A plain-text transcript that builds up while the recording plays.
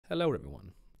Hello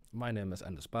everyone, my name is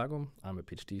Bargum. I'm a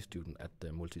PhD student at the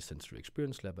Multisensory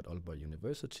Experience Lab at Aalborg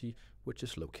University, which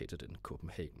is located in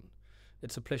Copenhagen.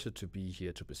 It's a pleasure to be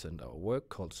here to present our work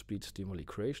called Speech Stimuli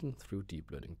Creation through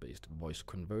deep learning-based voice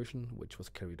conversion, which was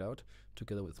carried out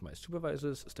together with my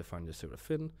supervisors Stefania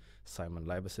Serafin, Simon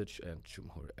Leibesic and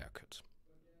Jumhur Erkut.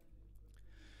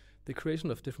 The creation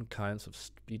of different kinds of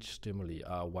speech stimuli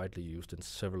are widely used in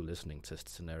several listening test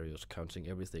scenarios, counting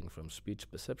everything from speech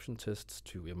perception tests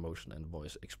to emotion and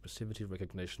voice expressivity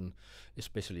recognition,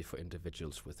 especially for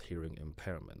individuals with hearing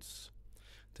impairments.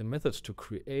 The methods to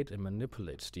create and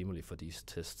manipulate stimuli for these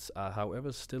tests are,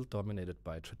 however, still dominated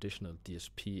by traditional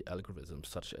DSP algorithms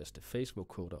such as the phase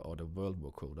vocoder or the world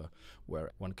vocoder,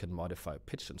 where one can modify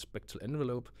pitch and spectral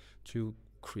envelope to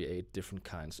create different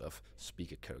kinds of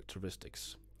speaker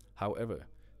characteristics. However,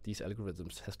 these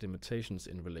algorithms has limitations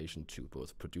in relation to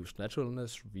both produced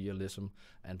naturalness, realism,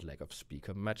 and lack of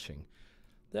speaker matching.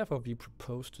 Therefore, we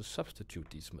propose to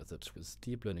substitute these methods with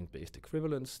deep learning-based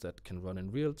equivalents that can run in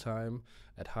real time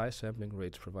at high sampling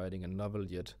rates, providing a novel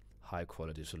yet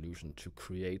high-quality solution to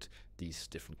create these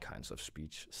different kinds of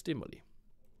speech stimuli.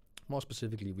 More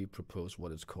specifically, we propose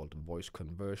what is called voice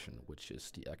conversion, which is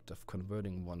the act of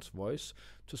converting one's voice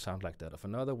to sound like that of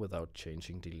another without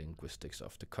changing the linguistics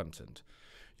of the content.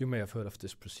 You may have heard of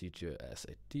this procedure as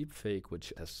a deepfake,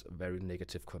 which has very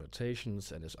negative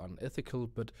connotations and is unethical,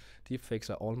 but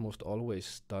deepfakes are almost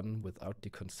always done without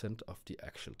the consent of the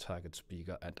actual target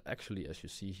speaker. And actually, as you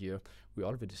see here, we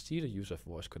already see the use of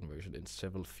voice conversion in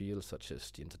several fields, such as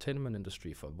the entertainment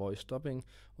industry for voice dubbing,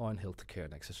 or in healthcare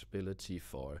and accessibility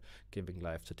for giving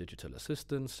life to digital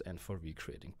assistants and for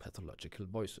recreating pathological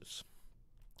voices.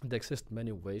 There exist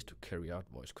many ways to carry out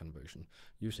voice conversion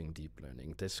using deep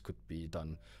learning. This could be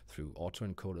done through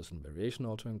autoencoders and variation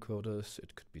autoencoders.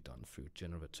 It could be done through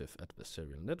generative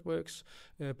adversarial networks,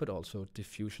 but also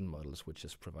diffusion models, which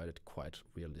has provided quite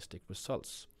realistic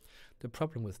results. The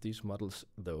problem with these models,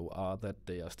 though, are that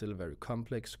they are still very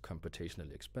complex,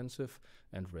 computationally expensive,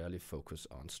 and rarely focus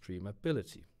on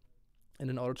streamability. And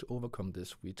in order to overcome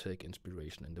this, we take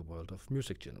inspiration in the world of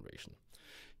music generation.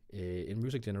 In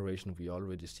music generation, we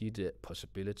already see the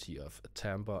possibility of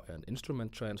timbre and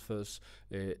instrument transfers,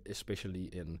 especially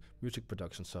in music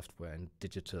production software and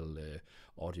digital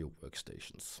audio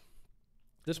workstations.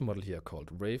 This model here called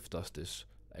Rave does this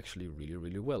actually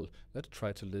really well. Let's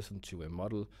try to listen to a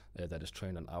model that is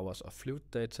trained on hours of flute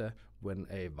data when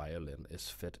a violin is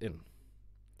fed in.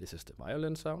 This is the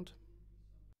violin sound.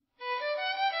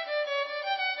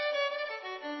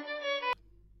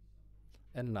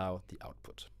 And now the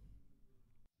output.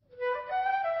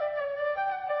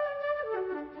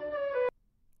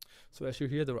 So as you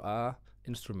hear, there are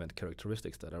instrument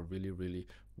characteristics that are really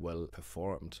well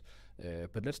performed.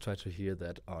 But let's try to hear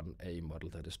that on a model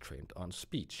that is trained on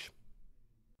speech.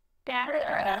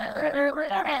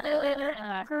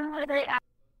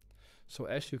 So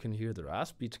as you can hear, there are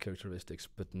speech characteristics,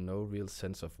 but no real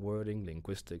sense of wording,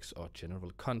 linguistics, or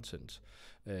general content.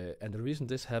 And the reason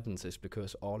this happens is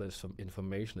because all this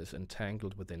information is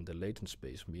entangled within the latent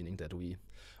space, meaning that we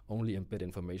only embed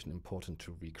information important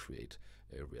to recreate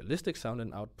a realistic sound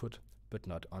in output, but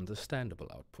not understandable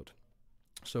output.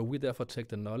 So we therefore take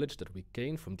the knowledge that we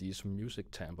gain from these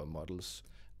music timbre models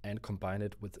and combine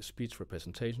it with speech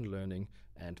representation learning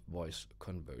and voice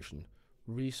conversion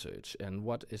research. And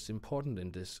what is important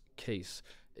in this case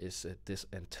is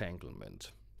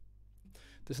disentanglement.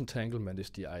 Disentanglement is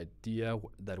the idea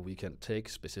that we can take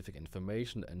specific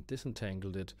information and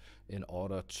disentangle it in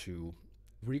order to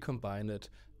recombine it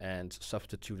and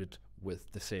substitute it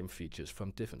with the same features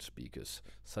from different speakers.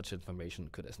 Such information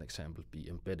could, as an example, be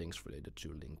embeddings related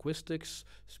to linguistics,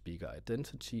 speaker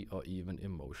identity, or even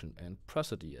emotion and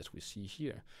prosody, as we see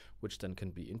here, which then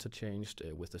can be interchanged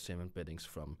with the same embeddings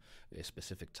from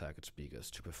specific target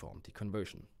speakers to perform the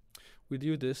conversion. We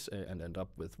do this and end up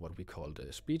with what we call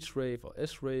the speech rave or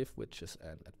S-rave, which is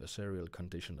an adversarial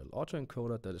conditional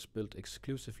autoencoder that is built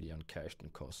exclusively on cached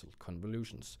and causal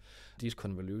convolutions. These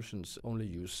convolutions only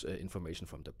use information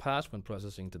from the past when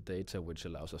processing the data, which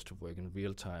allows us to work in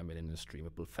real time and in a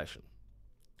streamable fashion.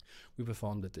 We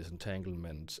perform the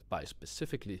disentanglement by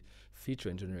specifically feature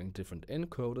engineering different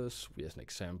encoders. We, as an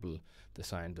example,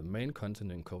 designed the main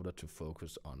content encoder to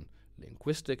focus on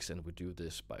linguistics, and we do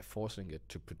this by forcing it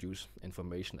to produce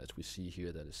information, as we see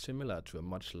here, that is similar to a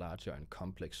much larger and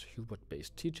complex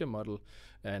Hubert-based teacher model.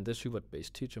 And this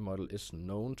Hubert-based teacher model is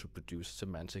known to produce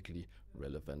semantically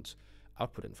relevant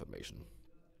output information.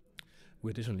 We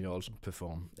additionally also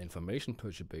perform information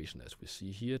perturbation, as we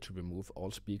see here, to remove all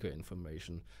speaker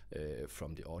information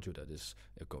from the audio that is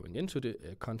going into the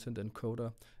content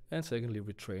encoder. And secondly,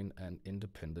 we train an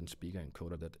independent speaker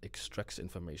encoder that extracts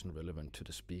information relevant to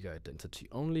the speaker identity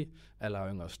only,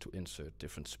 allowing us to insert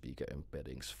different speaker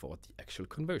embeddings for the actual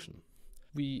conversion.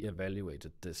 We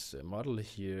evaluated this model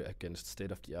here against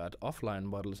state-of-the-art offline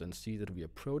models and see that we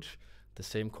approach the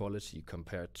same quality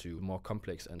compared to more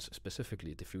complex and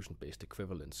specifically diffusion-based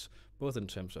equivalents, both in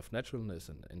terms of naturalness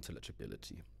and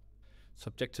intelligibility.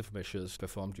 Subjective measures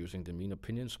performed using the mean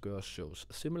opinion score shows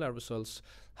similar results.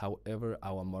 However,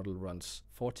 our model runs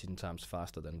 14 times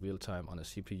faster than real-time on a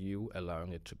CPU,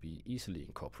 allowing it to be easily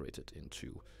incorporated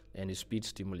into any speech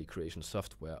stimuli creation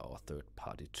software or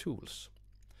third-party tools.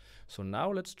 So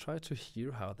now let's try to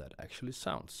hear how that actually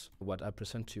sounds. What I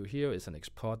present to you here is an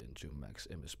export into Max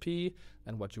MSP,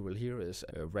 and what you will hear is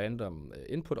a random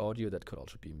input audio that could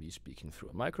also be me speaking through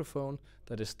a microphone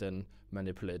that is then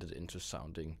manipulated into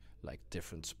sounding like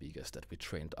different speakers that we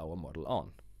trained our model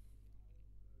on.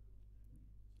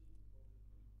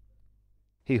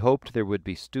 He hoped there would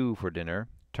be stew for dinner,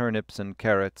 turnips and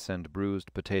carrots and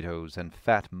bruised potatoes and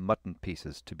fat mutton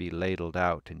pieces to be ladled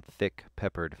out in thick,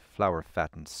 peppered,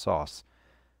 flour-fattened sauce.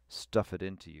 Stuff it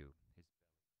into you.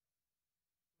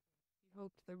 He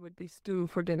hoped there would be stew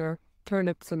for dinner,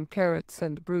 turnips and carrots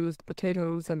and bruised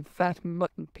potatoes and fat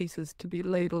mutton pieces to be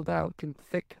ladled out in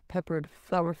thick, peppered,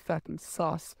 flour-fattened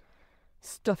sauce.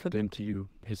 Stuff it into you,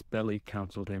 his belly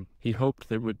counseled him. He hoped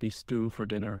there would be stew for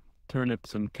dinner,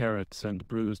 turnips and carrots and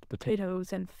bruised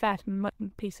potatoes and fat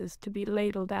mutton pieces to be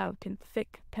ladled out in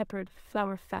thick, peppered,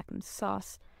 flour-fattened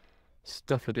sauce.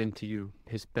 Stuff it into you,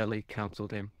 his belly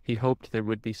counseled him. He hoped there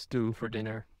would be stew for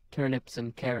dinner, turnips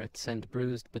and carrots and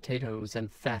bruised potatoes and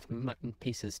fat mutton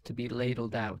pieces to be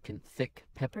ladled out in thick,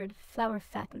 peppered,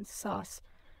 flour-fattened sauce.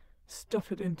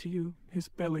 Stuff it into you, his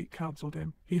belly counseled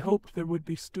him. He hoped there would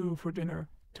be stew for dinner,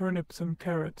 turnips and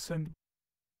carrots and...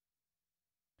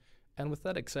 And with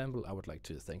that example, I would like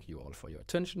to thank you all for your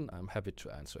attention. I'm happy to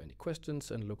answer any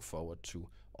questions and look forward to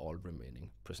all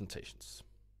remaining presentations.